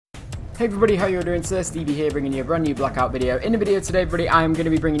Hey everybody, how you doing today? Stevie here, bringing you a brand new Blackout video. In the video today, everybody, I am going to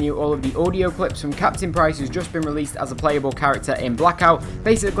be bringing you all of the audio clips from Captain Price, who's just been released as a playable character in Blackout.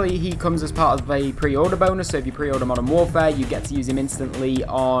 Basically, he comes as part of a pre-order bonus, so if you pre-order Modern Warfare, you get to use him instantly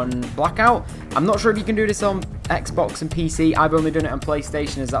on Blackout. I'm not sure if you can do this on Xbox and PC. I've only done it on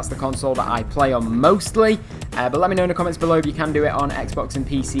PlayStation, as that's the console that I play on mostly. But let me know in the comments below if you can do it on Xbox and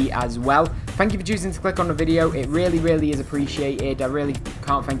PC as well. Thank you for choosing to click on the video. It really is appreciated. I really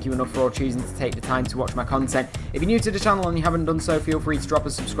can't thank you enough for choosing to take the time to watch my content. If you're new to the channel and you haven't done so, feel free to drop a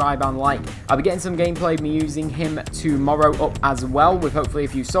subscribe and like. I'll be getting some gameplay of me using him tomorrow up as well, with hopefully a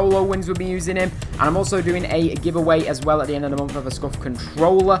few solo wins with me using him. And I'm also doing a giveaway as well at the end of the month of a Scuff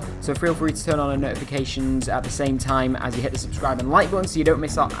controller, so feel free to turn on the notifications at the same time as you hit the subscribe and like button so you don't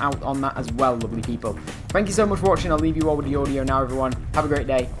miss out on that as well, lovely people. Thank you so much for watching. I'll leave you all with the audio now, everyone. Have a great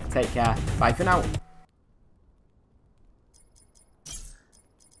day. Take care. Bye for now.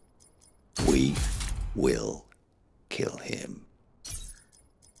 We will kill him.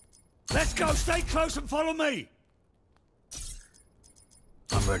 Let's go, stay close and follow me!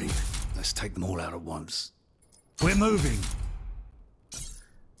 I'm ready. Let's take them all out at once. We're moving.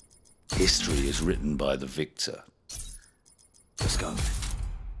 History is written by the victor. Let's go.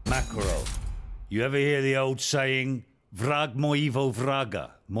 Mackerel, you ever hear the old saying, Vrag moivo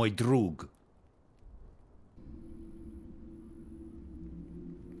vraga, moj drug?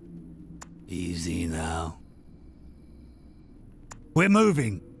 Easy now. We're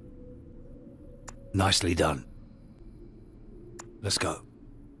moving. Nicely done. Let's go.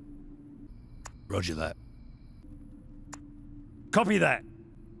 Roger that. Copy that.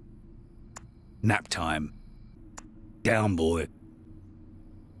 Nap time. Down, boy.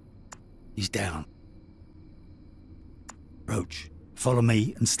 He's down. Roach, follow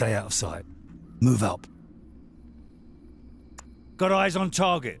me and stay out of sight. Move up. Got eyes on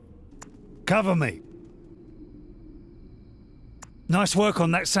target. Cover me. Nice work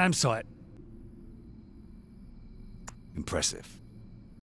on that SAM site. Impressive.